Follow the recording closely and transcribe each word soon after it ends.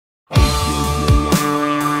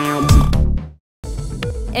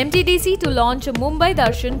MTDC to launch a Mumbai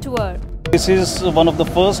Darshan tour. This is one of the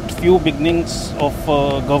first few beginnings of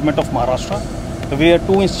Government of Maharashtra, where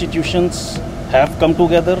two institutions have come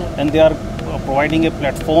together and they are providing a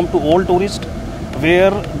platform to all tourists,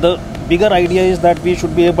 where the bigger idea is that we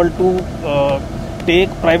should be able to take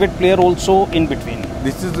private player also in between.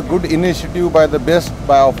 This is a good initiative by the best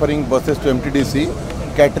by offering buses to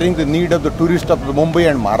MTDC, catering the need of the tourists of the Mumbai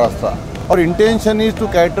and Maharashtra. Our intention is to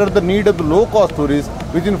cater the need of the low-cost tourists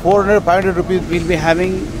within 400-500 rupees. We'll be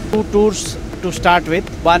having two tours to start with.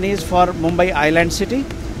 One is for Mumbai Island City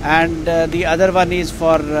and the other one is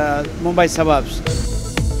for Mumbai suburbs.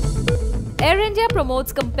 Air India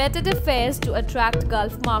promotes competitive fares to attract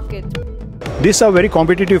Gulf market. These are very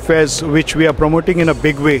competitive fares which we are promoting in a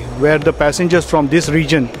big way, where the passengers from this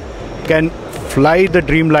region can fly the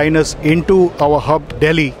Dreamliners into our hub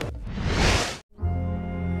Delhi.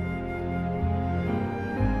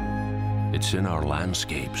 It's in our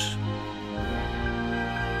landscapes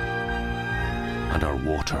and our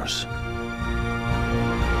waters.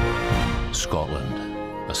 Scotland,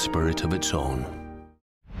 a spirit of its own.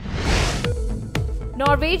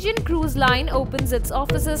 Norwegian Cruise Line opens its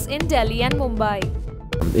offices in Delhi and Mumbai.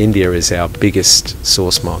 India is our biggest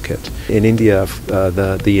source market. In India,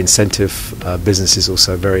 the incentive business is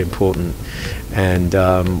also very important, and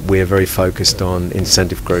we are very focused on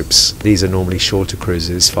incentive groups. These are normally shorter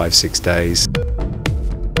cruises, 5-6 days.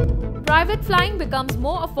 Private flying becomes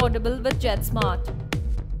more affordable with Jetsmart.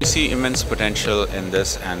 We see immense potential in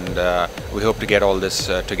this, and we hope to get all this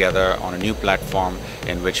together on a new platform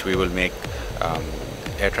in which we will make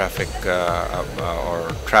air traffic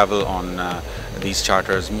or travel on these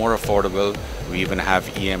charters more affordable. We even have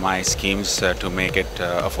EMI schemes to make it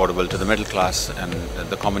affordable to the middle class and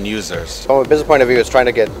the common users. From a business point of view, it's trying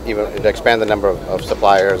to expand the number of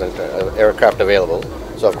suppliers and aircraft available.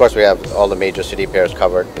 So of course we have all the major city pairs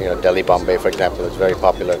covered. Delhi, Bombay, for example, is very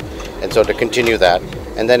popular, and so to continue that.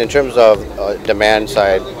 And then in terms of demand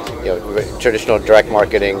side, traditional direct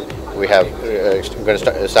marketing, we have going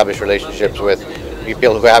to establish relationships with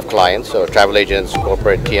people who have clients, so travel agents,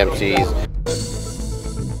 corporate TMCs.